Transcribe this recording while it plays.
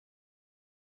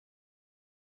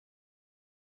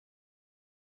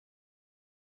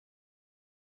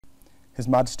His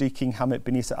Majesty King Hamad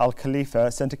bin Isa Al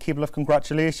Khalifa sent a cable of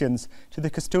congratulations to the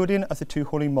custodian of the two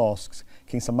holy mosques,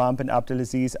 King Salman bin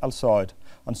Abdulaziz Al Saud,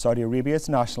 on Saudi Arabia's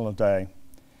National Day.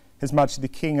 His Majesty the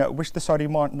King wished the Saudi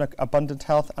monarch abundant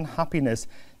health and happiness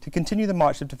to continue the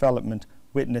march of development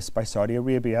witnessed by Saudi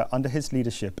Arabia under his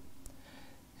leadership.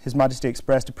 His Majesty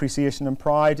expressed appreciation and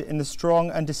pride in the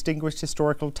strong and distinguished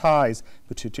historical ties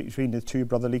between the two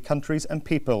brotherly countries and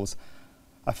peoples,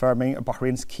 affirming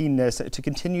Bahrain's keenness to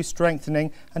continue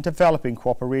strengthening and developing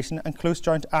cooperation and close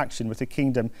joint action with the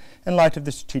Kingdom in light of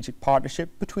the strategic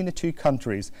partnership between the two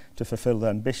countries to fulfil the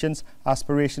ambitions,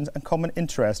 aspirations and common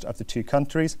interest of the two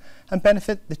countries and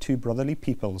benefit the two brotherly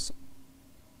peoples.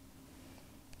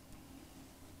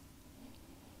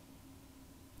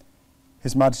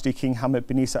 His Majesty King Hamad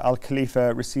bin Isa Al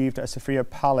Khalifa received at Safria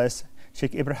Palace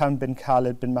Sheikh Ibrahim bin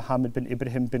Khalid bin Mohammed bin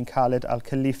Ibrahim bin Khalid Al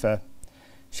Khalifa,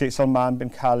 Sheikh Salman bin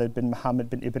Khalid bin Mohammed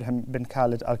bin Ibrahim bin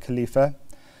Khalid Al Khalifa,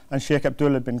 and Sheikh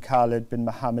Abdullah bin Khalid bin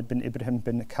Mohammed bin Ibrahim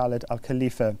bin Khalid Al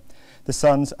Khalifa, the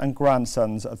sons and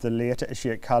grandsons of the late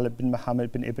Sheikh Khalid bin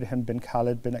Mohammed bin Ibrahim bin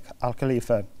Khalid bin Al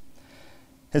Khalifa.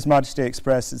 His Majesty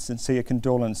expressed his sincere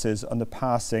condolences on the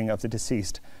passing of the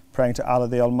deceased, praying to Allah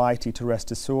the Almighty to rest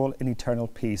his soul in eternal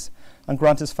peace and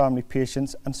grant his family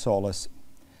patience and solace.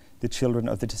 The children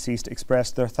of the deceased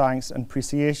expressed their thanks and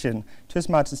appreciation to His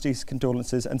Majesty's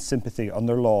condolences and sympathy on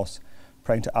their loss,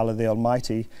 praying to Allah the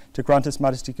Almighty to grant His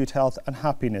Majesty good health and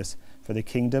happiness for the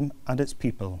Kingdom and its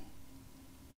people.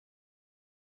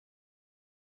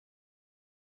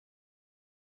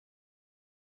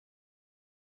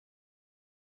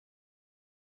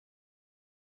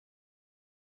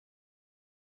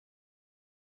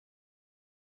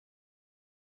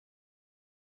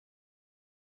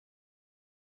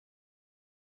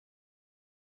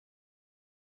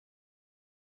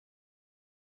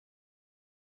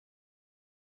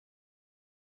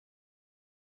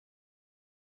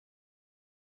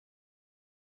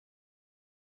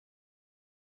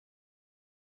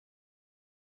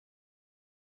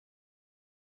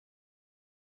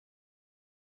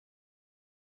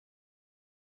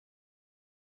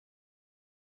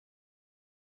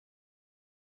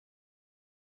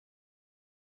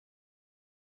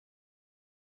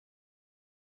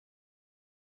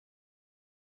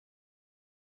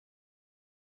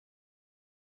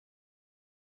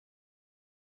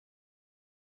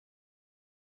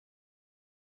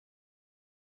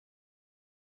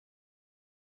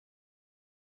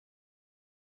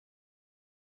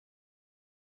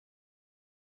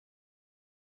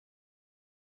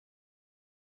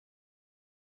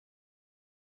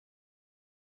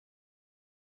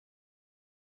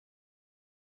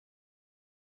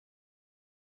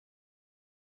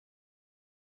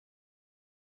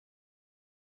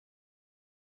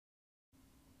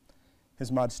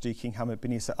 His Majesty King Hamad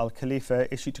bin Isa Al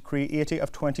Khalifa issued Decree 80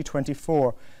 of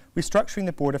 2024, restructuring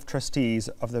the Board of Trustees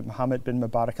of the Mohammed bin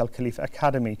Mubarak Al Khalifa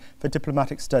Academy for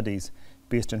Diplomatic Studies,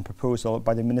 based on a proposal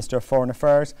by the Minister of Foreign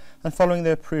Affairs and following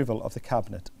the approval of the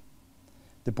Cabinet.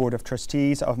 The Board of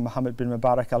Trustees of Mohammed bin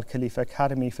Mubarak Al Khalifa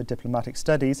Academy for Diplomatic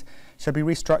Studies shall be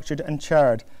restructured and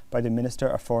chaired by the Minister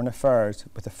of Foreign Affairs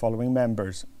with the following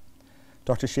members: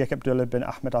 Dr. Sheikh Abdullah bin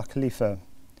Ahmed Al Khalifa,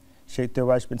 Sheikh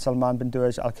Dawaj bin Salman bin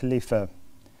Dawaj Al Khalifa,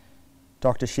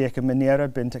 Dr. Sheikh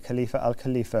Munira bint Khalifa Al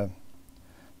Khalifa,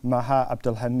 Maha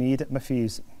Abdul Hamid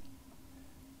Mafiz,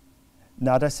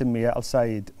 Nada Samia Al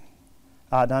Said,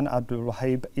 Adnan Abdul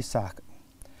Wahib Isaac.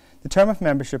 The term of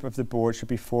membership of the board should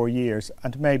be 4 years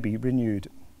and may be renewed.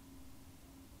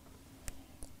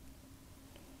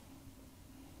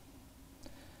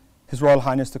 His Royal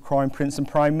Highness the Crown Prince and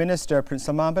Prime Minister Prince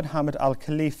Salman bin Hamad Al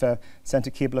Khalifa sent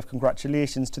a cable of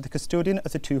congratulations to the custodian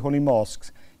of the two holy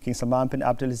mosques, King Salman bin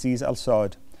Abdulaziz Al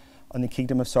Saud, on the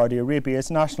Kingdom of Saudi Arabia's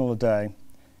National Day.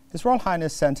 His Royal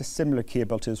Highness sent a similar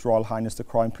cable to His Royal Highness the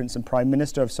Crown Prince and Prime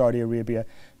Minister of Saudi Arabia,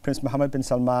 Prince Mohammed bin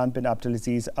Salman bin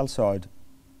Abdulaziz Al Saud.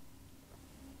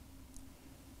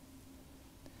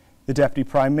 The Deputy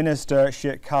Prime Minister,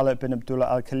 Sheikh Khalid bin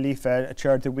Abdullah Al Khalifa,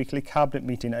 chaired the weekly Cabinet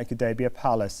meeting at Gudaibiya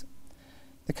Palace.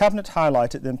 The Cabinet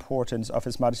highlighted the importance of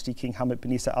His Majesty King Hamad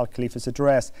bin Isa Al Khalifa's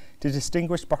address to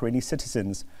distinguished Bahraini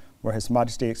citizens, where His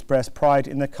Majesty expressed pride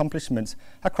in the accomplishments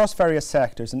across various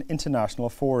sectors and international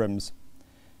forums.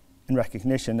 In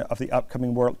recognition of the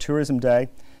upcoming World Tourism Day,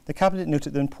 the Cabinet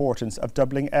noted the importance of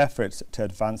doubling efforts to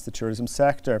advance the tourism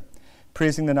sector,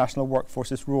 praising the national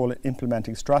workforce's role in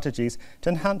implementing strategies to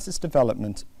enhance its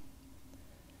development.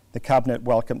 The Cabinet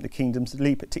welcomed the Kingdom's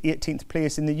leap to 18th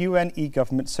place in the UN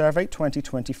e-Government Survey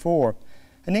 2024,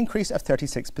 an increase of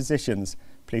 36 positions,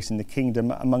 placing the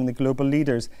Kingdom among the global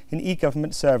leaders in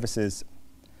e-government services.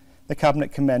 The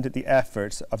Cabinet commended the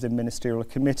efforts of the Ministerial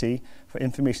Committee for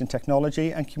Information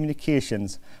Technology and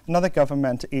Communications and other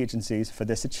government agencies for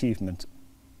this achievement.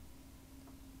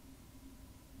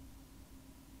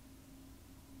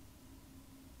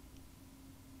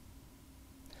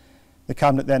 The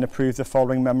Cabinet then approved the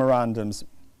following memorandums.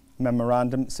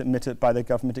 Memorandum submitted by the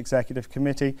Government Executive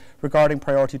Committee regarding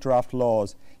priority draft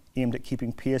laws aimed at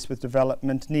keeping pace with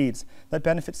development needs that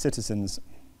benefit citizens.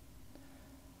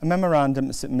 A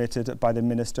memorandum submitted by the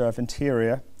Minister of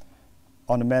Interior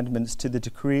on amendments to the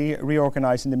decree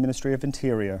reorganising the Ministry of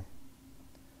Interior.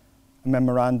 A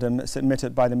memorandum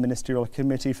submitted by the Ministerial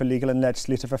Committee for Legal and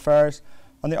Legislative Affairs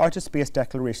on the Outer Space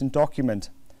Declaration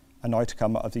document, an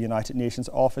outcome of the United Nations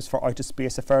Office for Outer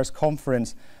Space Affairs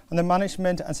Conference on the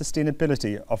management and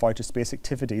sustainability of outer space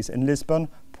activities in Lisbon,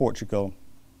 Portugal.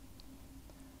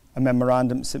 A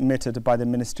memorandum submitted by the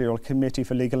Ministerial Committee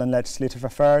for Legal and Legislative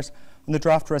Affairs on the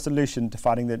draft resolution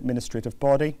defining the administrative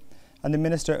body and the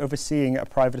Minister overseeing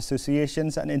private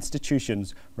associations and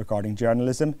institutions regarding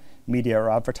journalism, media or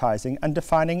advertising and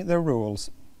defining their roles.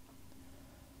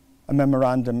 A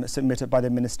memorandum submitted by the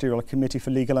Ministerial Committee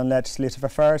for Legal and Legislative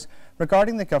Affairs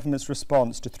regarding the Government's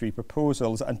response to 3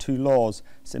 proposals and 2 laws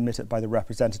submitted by the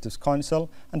Representatives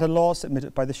Council and a law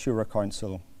submitted by the Shura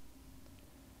Council.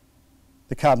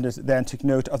 The Cabinet then took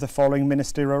note of the following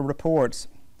ministerial reports: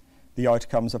 the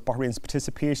outcomes of Bahrain's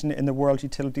participation in the World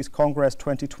Utilities Congress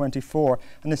 2024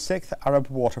 and the 6th Arab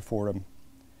Water Forum,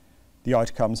 the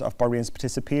outcomes of Bahrain's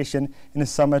participation in the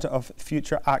Summit of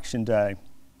Future Action Day,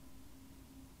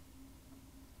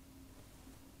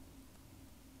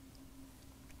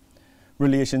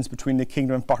 relations between the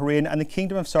Kingdom of Bahrain and the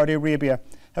Kingdom of Saudi Arabia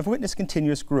have witnessed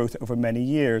continuous growth over many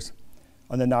years.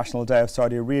 On the National Day of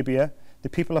Saudi Arabia, the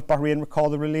people of Bahrain recall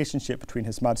the relationship between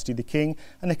His Majesty the King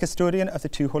and the custodian of the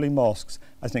 2 holy mosques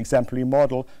as an exemplary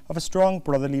model of a strong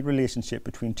brotherly relationship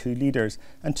between 2 leaders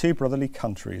and 2 brotherly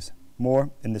countries.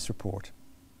 More in this report.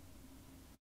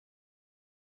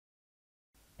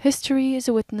 History is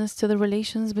a witness to the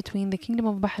relations between the Kingdom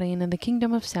of Bahrain and the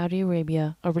Kingdom of Saudi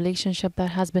Arabia, a relationship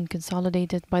that has been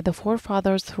consolidated by the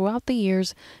forefathers throughout the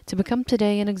years to become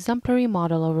today an exemplary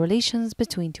model of relations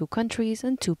between 2 countries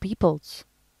and 2 peoples.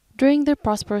 During their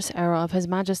prosperous era of His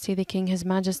Majesty the King, His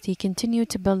Majesty continued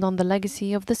to build on the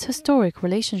legacy of this historic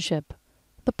relationship.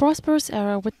 The prosperous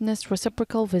era witnessed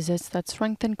reciprocal visits that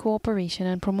strengthened cooperation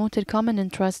and promoted common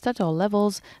interests at all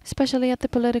levels, especially at the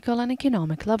political and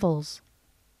economic levels.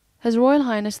 His Royal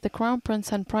Highness the Crown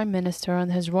Prince and Prime Minister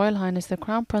and His Royal Highness the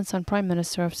Crown Prince and Prime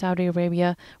Minister of Saudi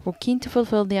Arabia were keen to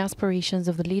fulfill the aspirations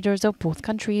of the leaders of both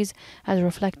countries, as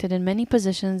reflected in many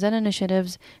positions and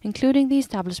initiatives, including the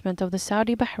establishment of the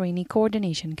Saudi-Bahraini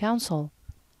Coordination Council.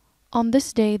 On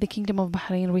this day, the Kingdom of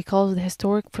Bahrain recalls the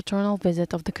historic fraternal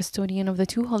visit of the custodian of the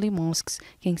 2 holy mosques,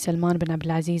 King Salman bin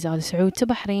Abdulaziz Al Saud, to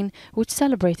Bahrain, which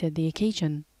celebrated the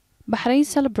occasion. Bahrain's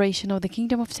celebration of the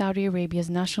Kingdom of Saudi Arabia's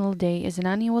National Day is an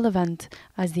annual event,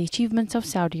 as the achievements of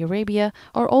Saudi Arabia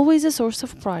are always a source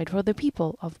of pride for the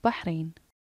people of Bahrain.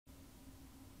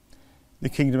 The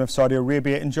Kingdom of Saudi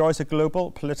Arabia enjoys a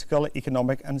global political,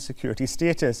 economic and security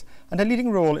status and a leading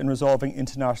role in resolving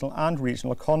international and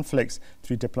regional conflicts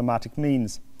through diplomatic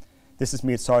means. This has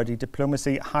made Saudi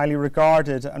diplomacy highly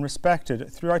regarded and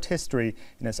respected throughout history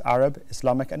in its Arab,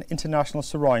 Islamic and international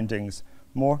surroundings.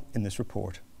 More in this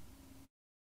report.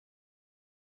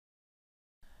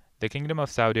 The Kingdom of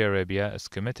Saudi Arabia is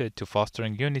committed to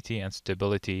fostering unity and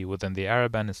stability within the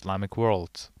Arab and Islamic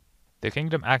worlds. The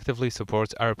Kingdom actively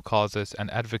supports Arab causes and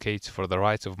advocates for the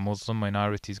rights of Muslim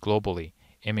minorities globally,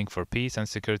 aiming for peace and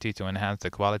security to enhance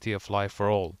the quality of life for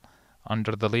all.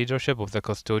 Under the leadership of the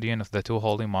custodian of the 2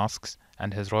 holy mosques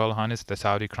and His Royal Highness the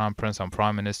Saudi Crown Prince and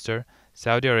Prime Minister,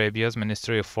 Saudi Arabia's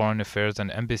Ministry of Foreign Affairs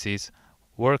and Embassies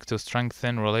work to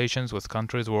strengthen relations with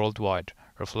countries worldwide,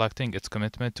 reflecting its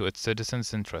commitment to its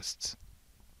citizens' interests.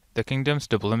 The Kingdom's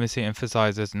diplomacy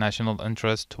emphasizes national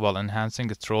interest while enhancing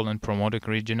its role in promoting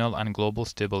regional and global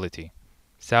stability.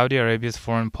 Saudi Arabia's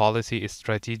foreign policy is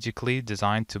strategically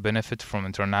designed to benefit from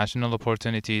international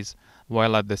opportunities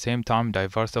while at the same time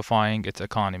diversifying its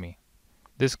economy.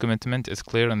 This commitment is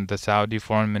clear in the Saudi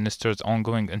Foreign Minister's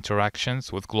ongoing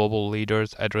interactions with global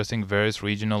leaders addressing various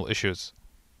regional issues.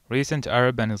 Recent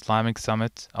Arab and Islamic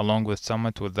summits, along with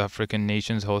summits with the African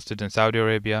nations hosted in Saudi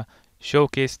Arabia,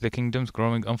 showcase the Kingdom's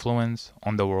growing influence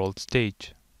on the world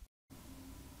stage.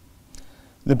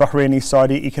 The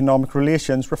Bahraini-Saudi economic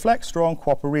relations reflect strong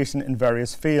cooperation in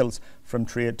various fields, from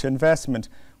trade to investment,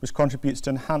 which contributes to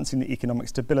enhancing the economic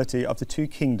stability of the 2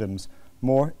 kingdoms.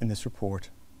 More in this report.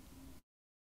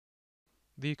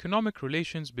 The economic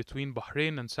relations between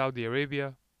Bahrain and Saudi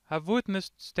Arabia have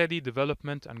witnessed steady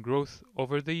development and growth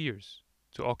over the years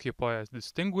to occupy a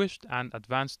distinguished and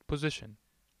advanced position,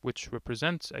 which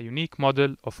represents a unique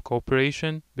model of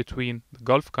cooperation between the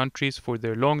Gulf countries for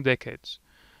their long decades,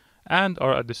 and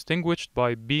are distinguished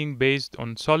by being based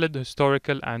on solid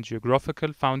historical and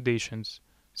geographical foundations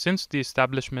since the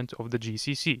establishment of the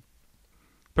GCC.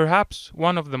 Perhaps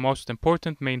one of the most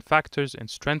important main factors in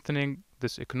strengthening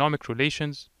this economic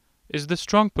relations is the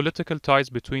strong political ties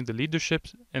between the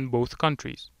leaderships in both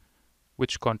countries,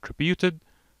 which contributed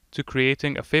to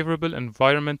creating a favorable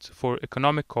environment for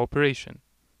economic cooperation,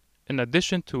 in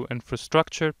addition to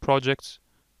infrastructure projects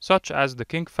such as the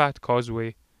King Fahd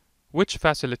Causeway, which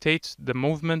facilitates the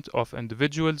movement of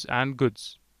individuals and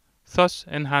goods, thus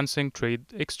enhancing trade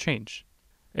exchange.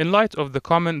 In light of the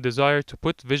common desire to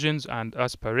put visions and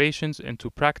aspirations into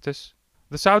practice,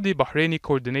 the Saudi-Bahraini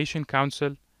Coordination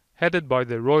Council, headed by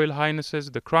their Royal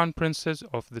Highnesses the Crown Princes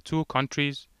of the two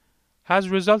countries, has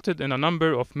resulted in a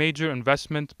number of major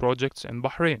investment projects in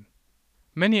Bahrain.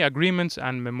 Many agreements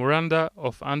and memoranda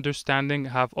of understanding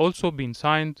have also been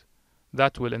signed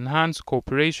that will enhance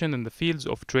cooperation in the fields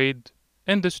of trade,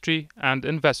 industry, and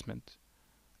investment,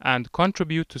 and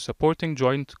contribute to supporting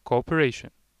joint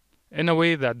cooperation in a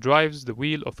way that drives the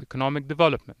wheel of economic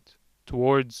development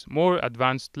towards more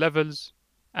advanced levels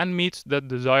and meets the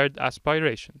desired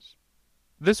aspirations.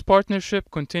 This partnership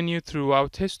continued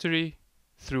throughout history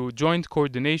through joint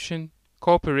coordination,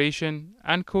 cooperation,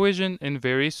 and cohesion in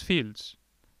various fields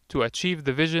to achieve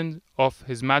the vision of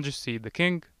His Majesty the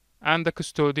King and the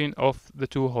custodian of the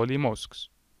two holy mosques.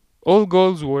 All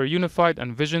goals were unified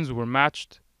and visions were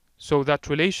matched, so that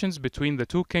relations between the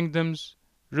two kingdoms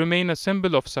remain a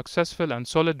symbol of successful and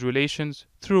solid relations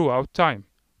throughout time,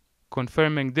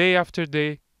 confirming day after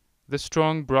day the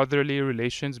strong brotherly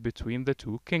relations between the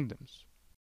two kingdoms.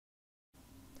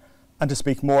 And to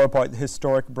speak more about the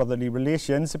historic brotherly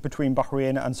relations between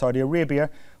Bahrain and Saudi Arabia,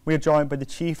 we are joined by the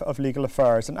Chief of Legal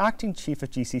Affairs and Acting Chief of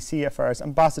GCC Affairs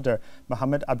Ambassador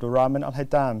Mohammed Abdulrahman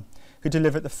Al-Haddam, who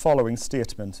delivered the following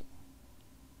statement.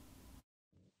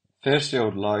 Firstly, I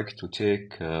would like to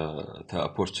take the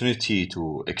opportunity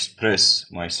to express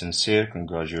my sincere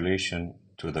congratulations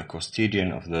to the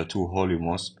custodian of the two holy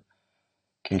mosques,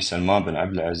 King Salman bin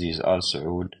Abdulaziz Al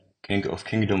Saud, King of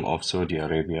Kingdom of Saudi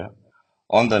Arabia,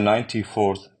 on the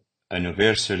 94th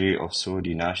anniversary of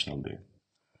Saudi National Day.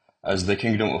 As the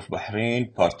Kingdom of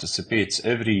Bahrain participates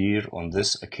every year on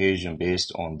this occasion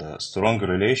based on the strong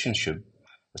relationship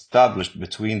established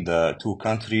between the two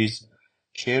countries,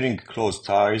 sharing close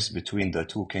ties between the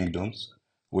two kingdoms,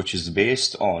 which is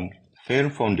based on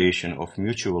firm foundation of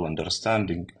mutual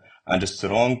understanding and a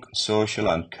strong social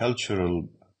and cultural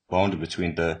bond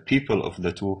between the people of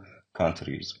the two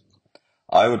countries.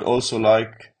 I would also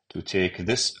like to take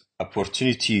this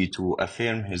opportunity to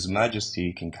affirm His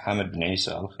Majesty King Hamad bin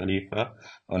Isa Al Khalifa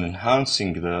on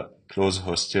enhancing the close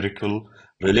historical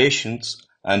relations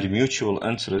and mutual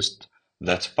interest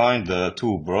that bind the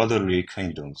two brotherly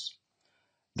kingdoms.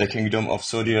 The Kingdom of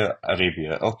Saudi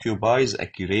Arabia occupies a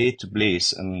great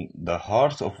place in the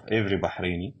heart of every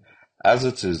Bahraini, as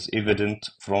it is evident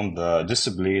from the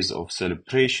displays of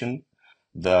celebration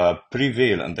that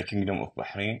prevail in the Kingdom of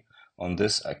Bahrain on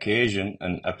this occasion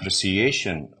in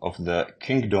appreciation of the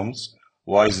kingdom's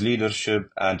wise leadership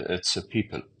and its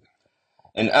people.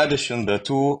 In addition, the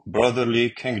two brotherly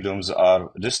kingdoms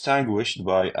are distinguished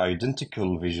by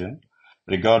identical vision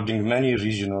regarding many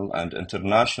regional and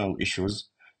international issues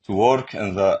to work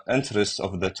in the interests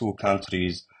of the two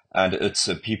countries and its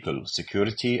people,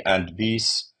 security and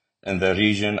peace in the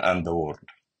region and the world.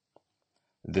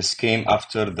 This came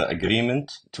after the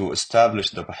agreement to establish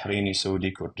the Bahraini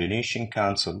Saudi Coordination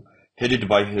Council, headed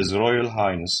by His Royal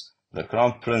Highness, the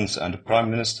Crown Prince and Prime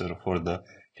Minister for the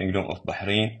Kingdom of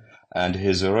Bahrain, and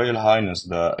His Royal Highness,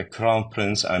 the Crown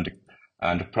Prince and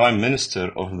Prime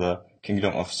Minister of the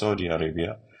Kingdom of Saudi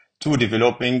Arabia, to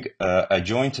developing a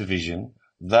joint vision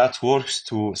that works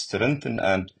to strengthen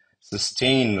and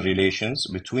sustain relations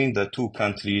between the two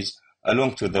countries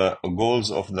along to the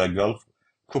goals of the Gulf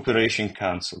Cooperation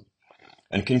Council.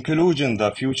 In conclusion,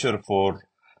 the future for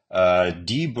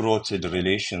deep-rooted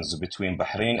relations between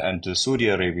Bahrain and Saudi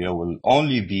Arabia will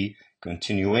only be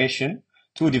continuation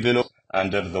to develop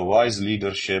under the wise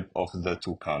leadership of the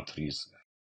two countries.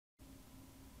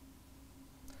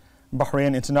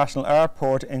 Bahrain International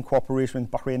Airport, in cooperation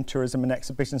with Bahrain Tourism and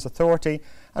Exhibitions Authority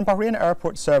and Bahrain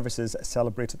Airport Services,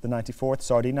 celebrated the 94th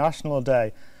Saudi National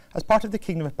Day as part of the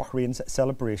Kingdom of Bahrain's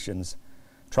celebrations.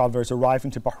 Travellers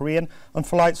arriving to Bahrain on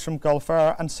flights from Gulf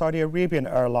Air and Saudi Arabian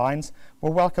Airlines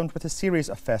were welcomed with a series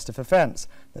of festive events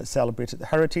that celebrated the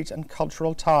heritage and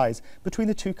cultural ties between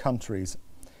the two countries.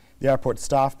 The airport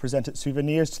staff presented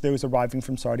souvenirs to those arriving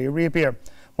from Saudi Arabia,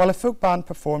 while a folk band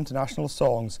performed national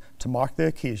songs to mark the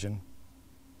occasion.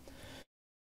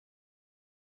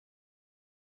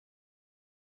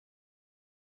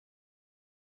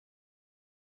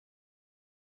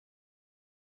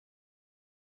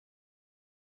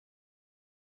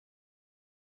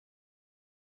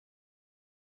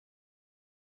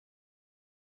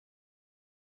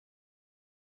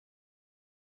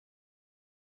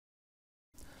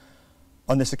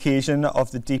 On this occasion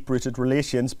of the deep-rooted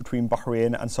relations between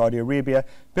Bahrain and Saudi Arabia,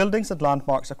 buildings and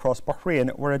landmarks across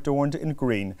Bahrain were adorned in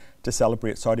green to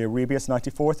celebrate Saudi Arabia's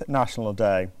 94th National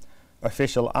Day.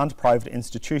 Official and private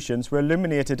institutions were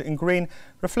illuminated in green,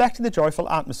 reflecting the joyful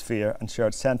atmosphere and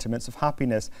shared sentiments of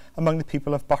happiness among the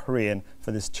people of Bahrain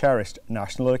for this cherished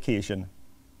national occasion.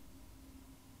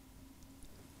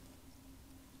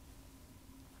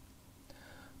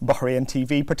 Bahrain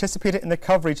Tv participated in the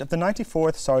coverage of the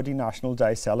 94th Saudi National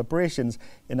Day celebrations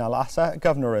in Al-Asa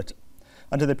Governorate.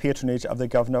 Under the patronage of the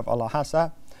Governor of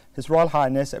Al-Asa, His Royal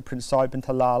Highness Prince Saud bin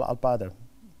Talal Al Badr.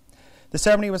 The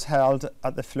ceremony was held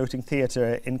at the Floating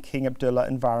Theatre in King Abdullah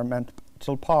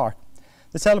Environmental Park.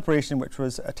 The celebration, which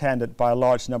was attended by a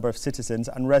large number of citizens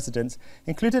and residents,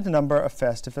 included a number of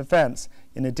festive events,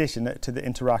 in addition to the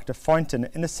interactive fountain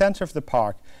in the centre of the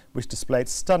park, which displayed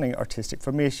stunning artistic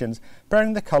formations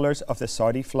bearing the colours of the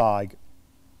Saudi flag.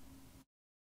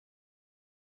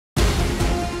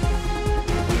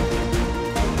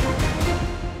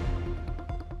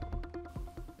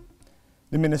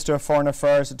 The Minister of Foreign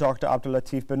Affairs, Dr. Abdul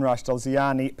Latif bin Rashid Al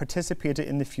Zayani, participated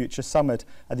in the Future Summit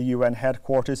at the UN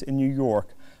headquarters in New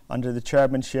York under the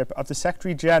chairmanship of the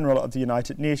Secretary General of the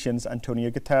United Nations, Antonio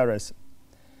Guterres.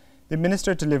 The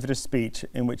Minister delivered a speech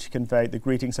in which he conveyed the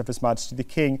greetings of His Majesty the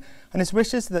King and his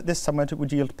wishes that this summit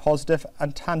would yield positive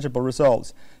and tangible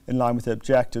results in line with the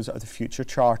objectives of the Future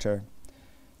Charter.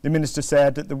 The Minister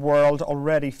said that the world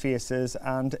already faces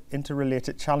and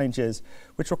interrelated challenges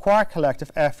which require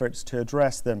collective efforts to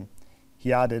address them.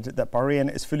 He added that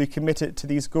Bahrain is fully committed to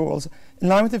these goals in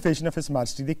line with the vision of His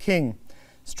Majesty the King,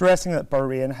 stressing that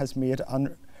Bahrain has made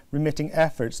unremitting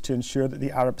efforts to ensure that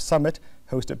the Arab Summit,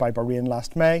 hosted by Bahrain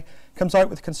last May, comes out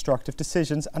with constructive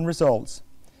decisions and results.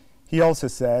 He also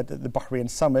said that the Bahrain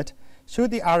Summit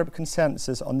showed the Arab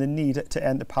consensus on the need to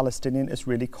end the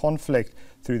Palestinian-Israeli conflict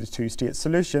through the two-state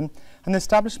solution and the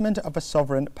establishment of a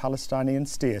sovereign Palestinian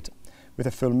state, with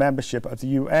a full membership of the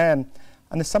UN,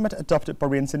 and the summit adopted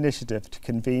Bahrain's initiative to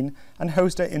convene and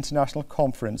host an international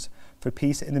conference for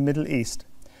peace in the Middle East.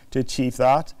 To achieve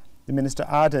that, the Minister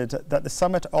added that the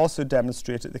summit also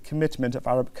demonstrated the commitment of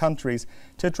Arab countries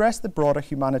to address the broader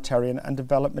humanitarian and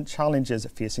development challenges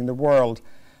facing the world,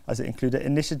 as it included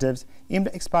initiatives aimed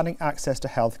at expanding access to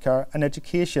healthcare and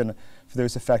education for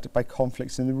those affected by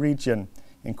conflicts in the region,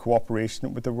 in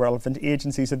cooperation with the relevant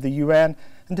agencies of the UN,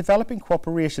 and developing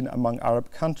cooperation among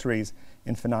Arab countries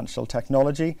in financial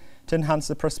technology to enhance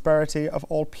the prosperity of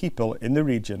all people in the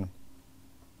region.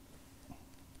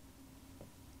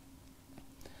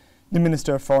 The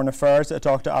Minister of Foreign Affairs,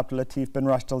 Dr. Abdul Latif bin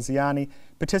Rashid Al Zayani,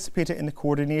 participated in the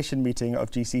coordination meeting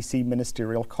of GCC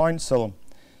Ministerial Council.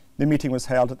 The meeting was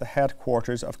held at the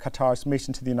headquarters of Qatar's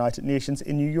mission to the United Nations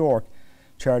in New York,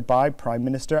 chaired by Prime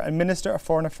Minister and Minister of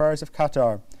Foreign Affairs of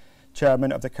Qatar,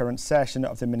 Chairman of the current session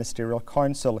of the Ministerial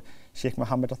Council, Sheikh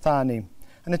Mohammed Al Thani,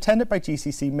 and attended by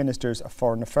GCC Ministers of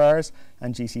Foreign Affairs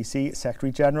and GCC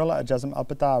Secretary General Jazm Al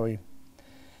Badawi.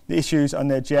 The issues on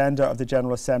the agenda of the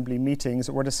General Assembly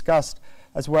meetings were discussed,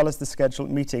 as well as the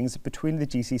scheduled meetings between the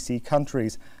GCC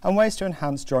countries and ways to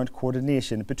enhance joint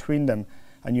coordination between them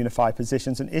and unify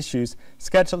positions and issues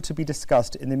scheduled to be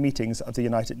discussed in the meetings of the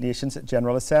United Nations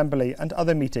General Assembly and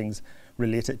other meetings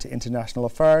related to international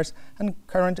affairs and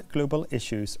current global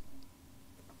issues.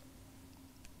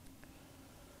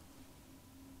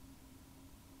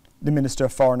 The Minister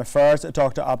of Foreign Affairs,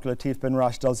 Dr. Abdul Latif bin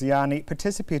Rashid Al Zayani,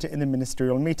 participated in the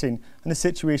ministerial meeting on the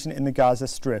situation in the Gaza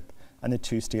Strip and the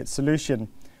two-state solution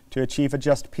to achieve a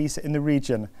just peace in the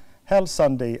region, held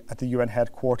Sunday at the UN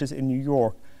headquarters in New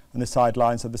York on the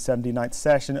sidelines of the 79th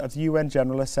session of the UN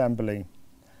General Assembly.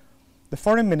 The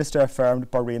Foreign Minister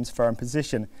affirmed Bahrain's firm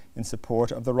position in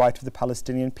support of the right of the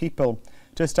Palestinian people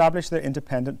to establish their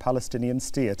independent Palestinian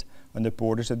state on the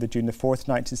borders of the June 4,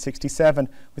 1967,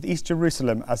 with East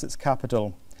Jerusalem as its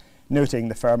capital, noting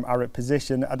the firm Arab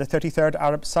position at the 33rd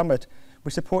Arab Summit,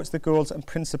 which supports the goals and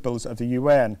principles of the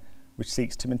UN, which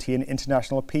seeks to maintain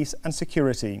international peace and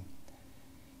security.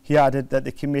 He added that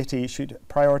the committee should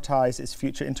prioritise its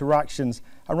future interactions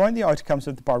around the outcomes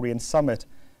of the Bahrain Summit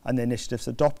and the initiatives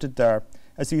adopted there,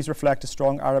 as these reflect a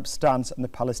strong Arab stance on the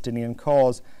Palestinian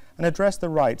cause and address the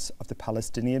rights of the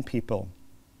Palestinian people.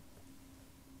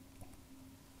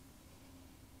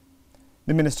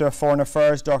 The Minister of Foreign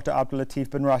Affairs, Dr. Abdulatif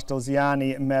bin Rashid Al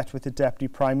Ziani, met with the Deputy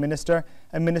Prime Minister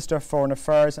and Minister of Foreign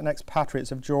Affairs and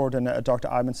expatriates of Jordan, Dr.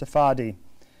 Ayman Safadi.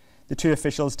 The two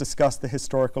officials discussed the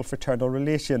historical fraternal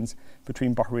relations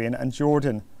between Bahrain and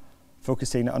Jordan,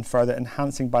 focusing on further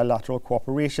enhancing bilateral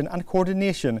cooperation and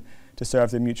coordination to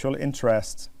serve their mutual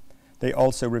interests. They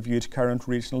also reviewed current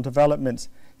regional developments,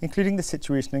 including the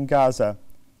situation in Gaza,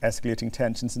 escalating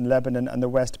tensions in Lebanon and the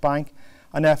West Bank,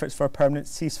 and efforts for a permanent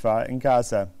ceasefire in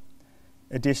Gaza.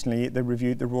 Additionally, they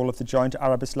reviewed the role of the Joint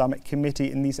Arab-Islamic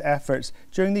Committee in these efforts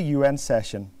during the UN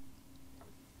session.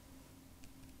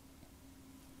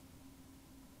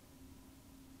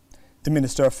 The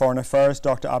Minister of Foreign Affairs,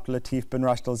 Dr. Abdulatif bin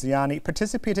Rashid Al Ziani,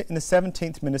 participated in the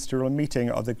 17th ministerial meeting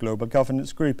of the Global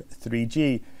Governance Group,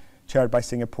 3G, chaired by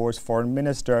Singapore's Foreign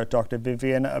Minister, Dr.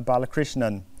 Vivian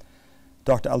Balakrishnan.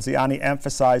 Dr. Al Ziani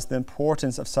emphasised the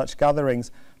importance of such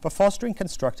gatherings for fostering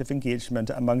constructive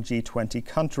engagement among G20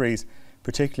 countries,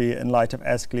 particularly in light of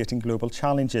escalating global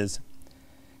challenges.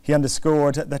 He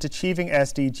underscored that achieving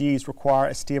SDGs require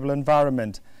a stable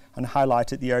environment and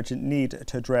highlighted the urgent need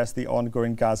to address the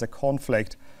ongoing Gaza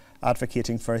conflict,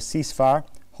 advocating for a ceasefire,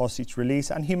 hostage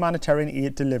release and humanitarian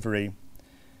aid delivery.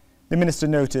 The minister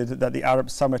noted that the Arab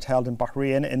summit held in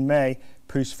Bahrain in May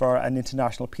pushed for an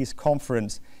international peace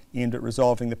conference aimed at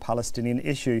resolving the Palestinian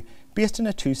issue based on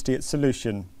a two-state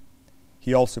solution.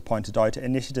 He also pointed out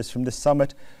initiatives from the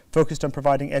summit focused on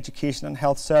providing education and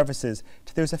health services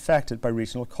to those affected by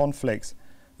regional conflicts,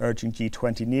 urging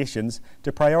G20 nations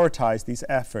to prioritise these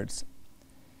efforts.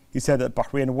 He said that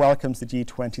Bahrain welcomes the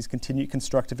G20's continued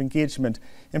constructive engagement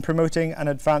in promoting and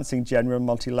advancing genuine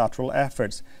multilateral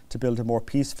efforts to build a more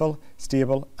peaceful,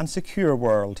 stable and secure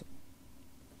world.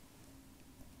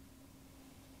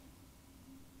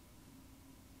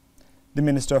 The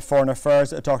Minister of Foreign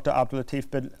Affairs, Dr.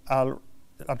 Abdulatif Al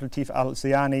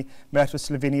Ziani, met with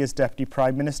Slovenia's Deputy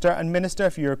Prime Minister and Minister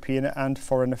of European and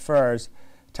Foreign Affairs,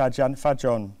 Tajan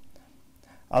Fajon.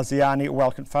 Al Ziani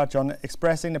welcomed Fajon,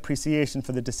 expressing appreciation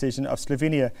for the decision of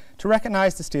Slovenia to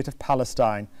recognise the state of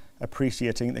Palestine,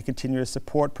 appreciating the continuous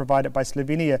support provided by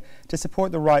Slovenia to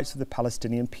support the rights of the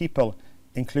Palestinian people,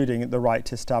 including the right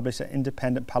to establish an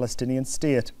independent Palestinian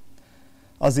state.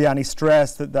 Al Ziani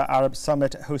stressed that the Arab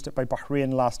summit hosted by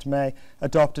Bahrain last May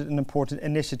adopted an important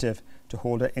initiative to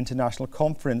hold an international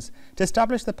conference to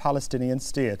establish the Palestinian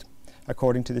state,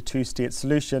 according to the two-state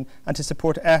solution, and to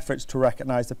support efforts to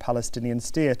recognise the Palestinian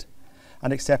state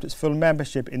and accept its full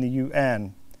membership in the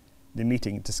UN. The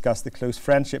meeting discussed the close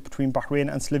friendship between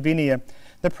Bahrain and Slovenia,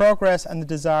 the progress and the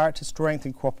desire to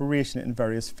strengthen cooperation in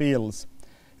various fields.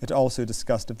 It also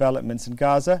discussed developments in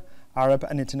Gaza, Arab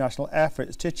and international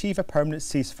efforts to achieve a permanent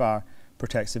ceasefire,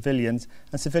 protect civilians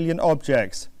and civilian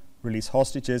objects, release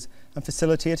hostages and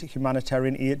facilitate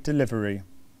humanitarian aid delivery.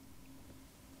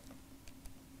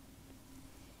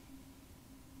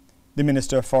 The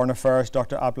Minister of Foreign Affairs,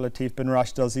 Dr. Abdulatif bin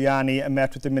Rashid Al Ziani,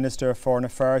 met with the Minister of Foreign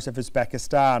Affairs of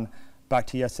Uzbekistan,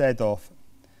 Bakhtiyasedov.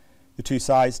 The two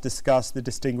sides discussed the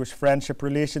distinguished friendship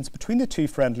relations between the two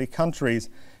friendly countries,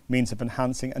 means of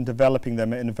enhancing and developing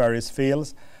them in various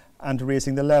fields, and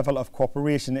raising the level of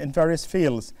cooperation in various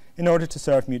fields in order to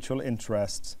serve mutual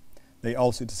interests. They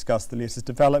also discussed the latest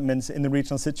developments in the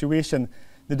regional situation,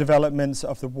 the developments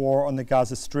of the war on the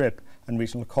Gaza Strip and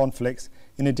regional conflicts,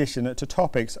 in addition to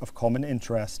topics of common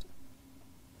interest.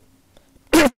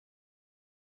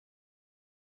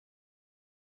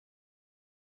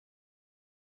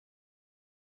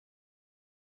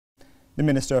 The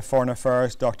Minister of Foreign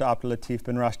Affairs, Dr. Abdulatif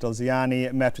bin Rashid Al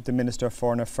Ziani, met with the Minister of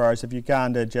Foreign Affairs of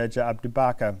Uganda, Jeje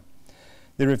Abdubaka.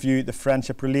 They reviewed the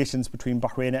friendship relations between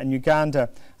Bahrain and Uganda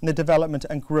and the development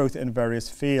and growth in various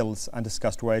fields and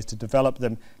discussed ways to develop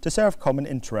them to serve common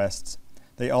interests.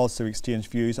 They also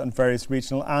exchanged views on various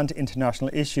regional and international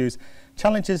issues,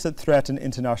 challenges that threaten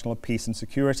international peace and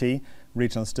security,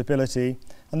 regional stability,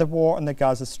 and the war on the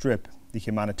Gaza Strip, the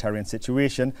humanitarian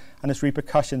situation and its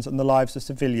repercussions on the lives of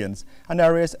civilians, and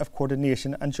areas of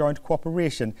coordination and joint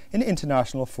cooperation in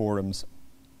international forums.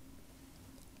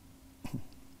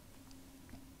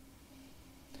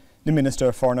 The Minister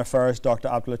of Foreign Affairs, Dr.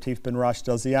 Abdulatif bin Rashid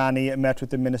Al Ziani, met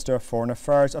with the Minister of Foreign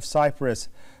Affairs of Cyprus,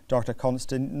 Dr.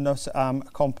 Konstantinos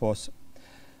Kompos.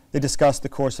 They discussed the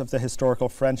course of the historical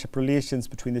friendship relations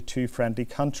between the two friendly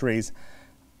countries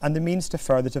and the means to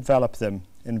further develop them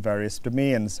in various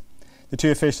domains. The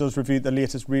two officials reviewed the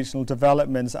latest regional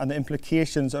developments and the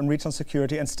implications on regional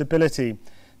security and stability.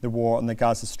 the war on the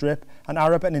Gaza Strip, and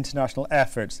Arab and international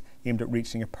efforts aimed at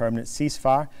reaching a permanent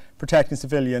ceasefire, protecting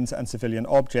civilians and civilian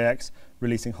objects,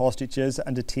 releasing hostages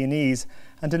and detainees,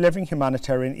 and delivering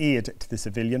humanitarian aid to the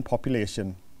civilian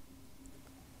population.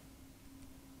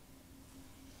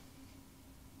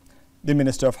 The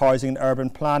Minister of Housing and Urban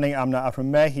Planning, Amna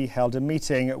Aframehi, held a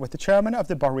meeting with the Chairman of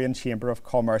the Bahrain Chamber of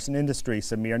Commerce and Industry,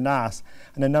 Samir Nas,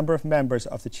 and a number of members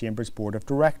of the Chamber's Board of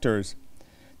Directors.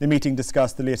 The meeting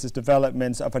discussed the latest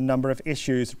developments of a number of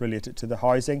issues related to the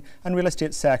housing and real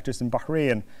estate sectors in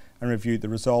Bahrain and reviewed the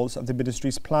results of the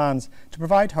Ministry's plans to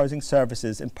provide housing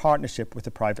services in partnership with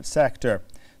the private sector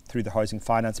through the Housing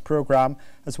Finance Programme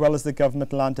as well as the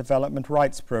Government Land Development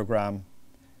Rights Programme.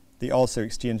 They also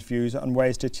exchanged views on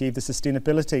ways to achieve the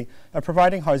sustainability of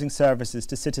providing housing services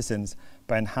to citizens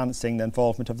by enhancing the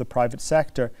involvement of the private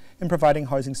sector in providing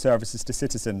housing services to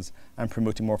citizens and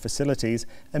promoting more facilities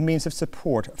and means of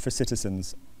support for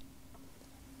citizens.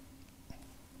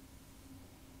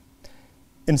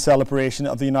 In celebration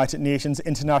of the United Nations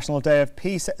International Day of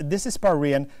Peace, This is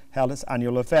Bahrain held its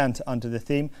annual event under the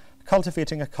theme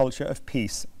Cultivating a Culture of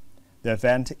Peace. The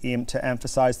event aimed to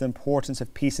emphasise the importance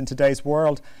of peace in today's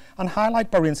world and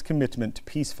highlight Bahrain's commitment to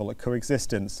peaceful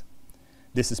coexistence.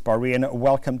 This is Bahrain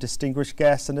welcomed distinguished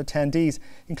guests and attendees,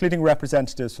 including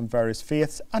representatives from various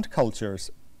faiths and cultures.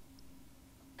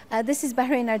 This is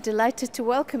Bahrain are delighted to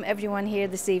welcome everyone here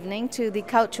this evening to the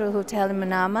Cultural Hotel in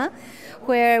Manama,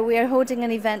 where we are holding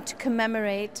an event to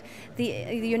commemorate the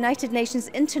United Nations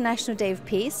International Day of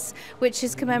Peace, which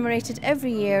is commemorated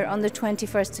every year on the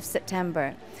 21st of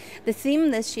September. The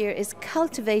theme this year is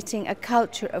cultivating a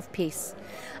culture of peace.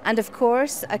 And of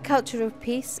course, a culture of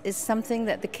peace is something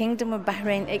that the Kingdom of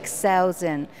Bahrain excels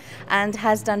in and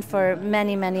has done for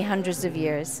many, many hundreds of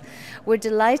years. We're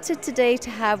delighted today to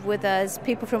have with us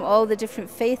people from all the different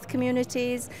faith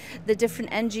communities, the different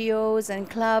NGOs and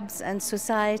clubs and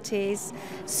societies,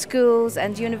 schools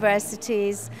and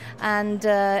universities, and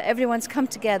everyone's come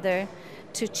together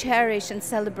to cherish and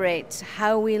celebrate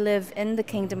how we live in the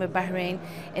Kingdom of Bahrain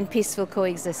in peaceful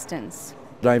coexistence.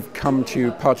 I've come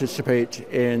to participate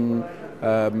in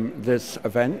this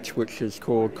event, which is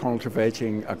called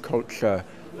Cultivating a Culture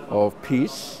of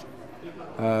Peace.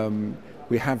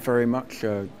 We have very much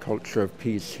a culture of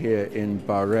peace here in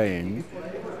Bahrain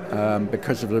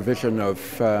because of the vision of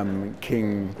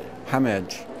King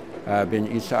Hamad bin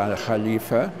Isa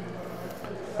al-Khalifa,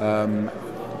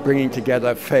 bringing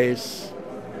together faith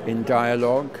in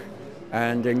dialogue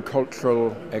and in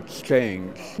cultural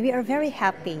exchange. We are very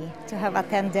happy to have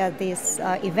attended this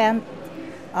event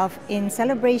in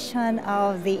celebration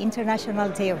of the International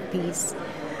Day of Peace.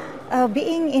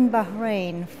 Being in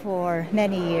Bahrain for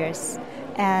many years,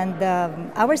 and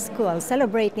our school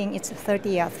celebrating its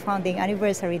 30th founding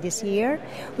anniversary this year,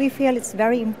 we feel it's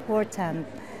very important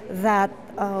that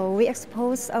we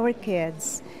expose our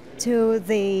kids to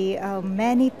the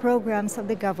many programs of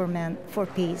the government for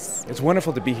peace. It's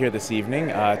wonderful to be here this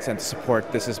evening and to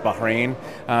support This is Bahrain.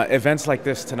 Events like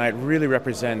this tonight really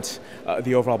represent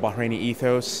the overall Bahraini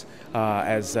ethos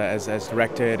as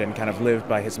directed and kind of lived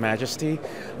by His Majesty.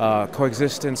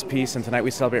 Coexistence, peace, and tonight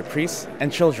we celebrate priests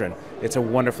and children. It's a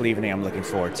wonderful evening. I'm looking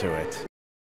forward to it.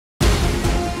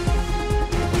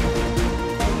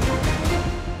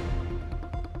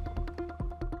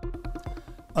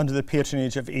 Under the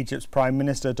patronage of Egypt's Prime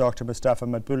Minister Dr. Mustafa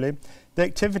Madbouli, the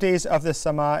activities of the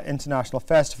Sama International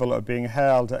Festival are being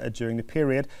held during the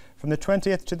period from the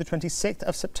 20th to the 26th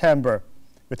of September,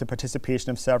 with the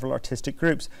participation of several artistic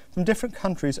groups from different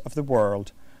countries of the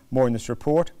world. More in this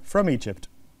report from Egypt.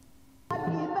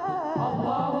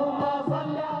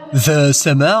 The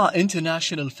Sama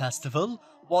International Festival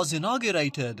was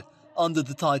inaugurated under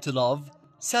the title of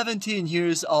 17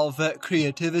 Years of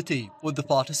Creativity, with the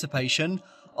participation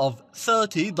of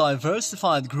 30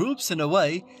 diversified groups in a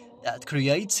way that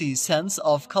creates a sense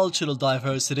of cultural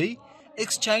diversity,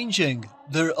 exchanging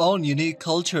their own unique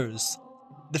cultures.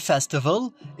 The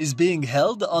festival is being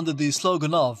held under the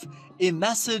slogan of A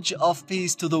Message of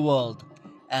Peace to the World,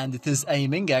 and it is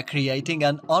aiming at creating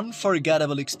an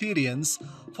unforgettable experience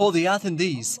for the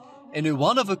attendees in a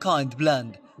one-of-a-kind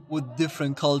blend with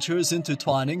different cultures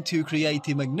intertwining to create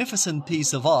a magnificent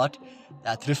piece of art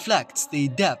that reflects the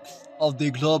depth of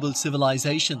the global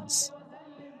civilizations.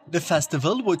 The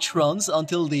festival, which runs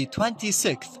until the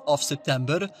 26th of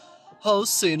September,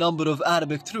 hosts a number of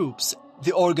Arabic troops.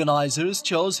 The organizers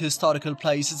chose historical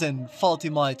places in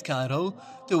Fatimite Cairo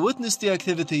to witness the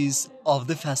activities of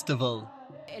the festival.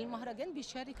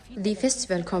 The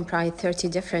festival comprised 30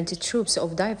 different troops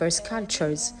of diverse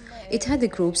cultures. It had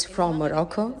groups from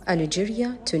Morocco,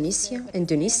 Algeria, Tunisia,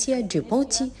 Indonesia,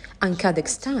 Djibouti, and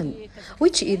Kazakhstan,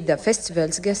 which is the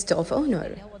festival's guest of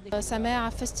honor.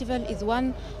 Samaa Festival is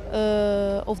one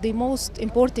of the most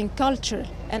important cultural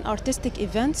and artistic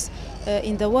events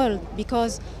in the world,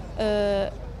 because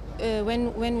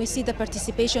when we see the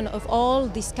participation of all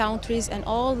these countries and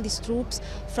all these troops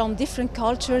from different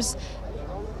cultures,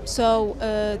 so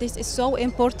this is so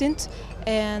important,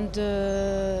 and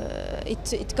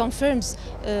it confirms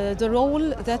the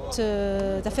role that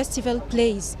the festival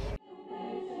plays.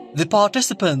 The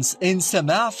participants in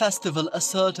Samaa Festival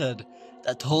asserted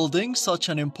that holding such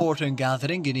an important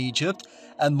gathering in Egypt,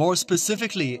 and more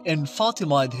specifically in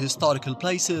Fatimid historical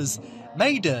places,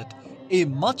 made it a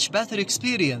much better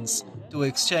experience to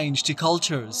exchange the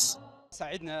cultures.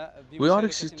 We are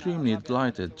extremely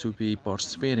delighted to be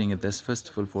participating in this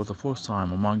festival for the first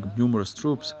time among numerous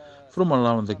troops from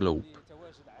around the globe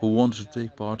who want to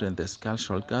take part in this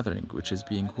cultural gathering, which is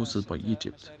being hosted by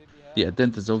Egypt. The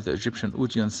attendance of the Egyptian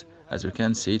audience, as we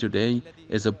can see today,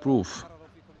 is a proof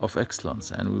of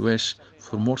excellence, and we wish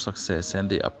for more success in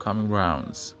the upcoming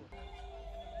rounds.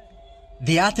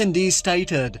 The attendees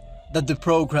stated that the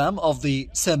program of the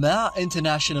Samaa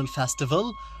International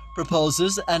Festival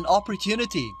proposes an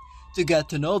opportunity to get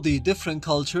to know the different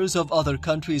cultures of other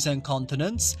countries and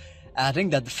continents, adding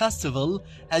that the festival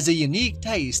has a unique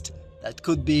taste that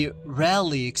could be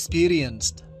rarely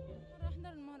experienced.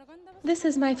 This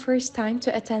is my first time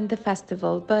to attend the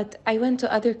festival, but I went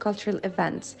to other cultural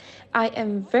events. I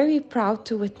am very proud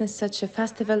to witness such a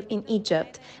festival in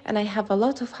Egypt, and I have a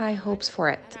lot of high hopes for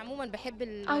it.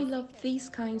 I love these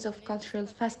kinds of cultural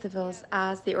festivals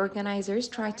as the organizers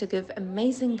try to give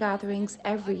amazing gatherings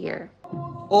every year.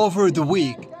 Over the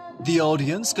week, the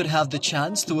audience could have the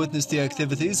chance to witness the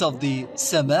activities of the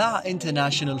Samaa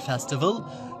International Festival,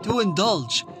 to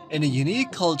indulge in a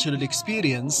unique cultural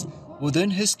experience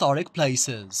within historic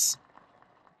places.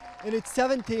 In its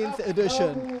 17th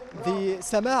edition, the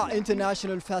Samaa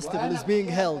International Festival is being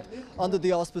held under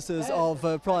the auspices of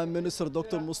Prime Minister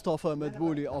Dr. Mustafa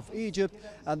Madbouli of Egypt,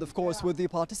 and of course with the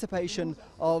participation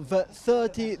of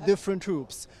 30 different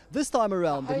troops. This time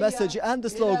around, the message and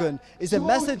the slogan is a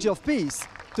message of peace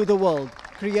to the world,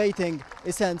 creating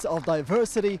a sense of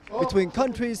diversity between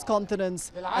countries,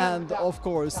 continents, and of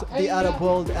course the Arab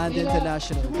world and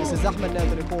international. This is Ahmed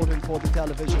Nader reporting for the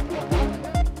television.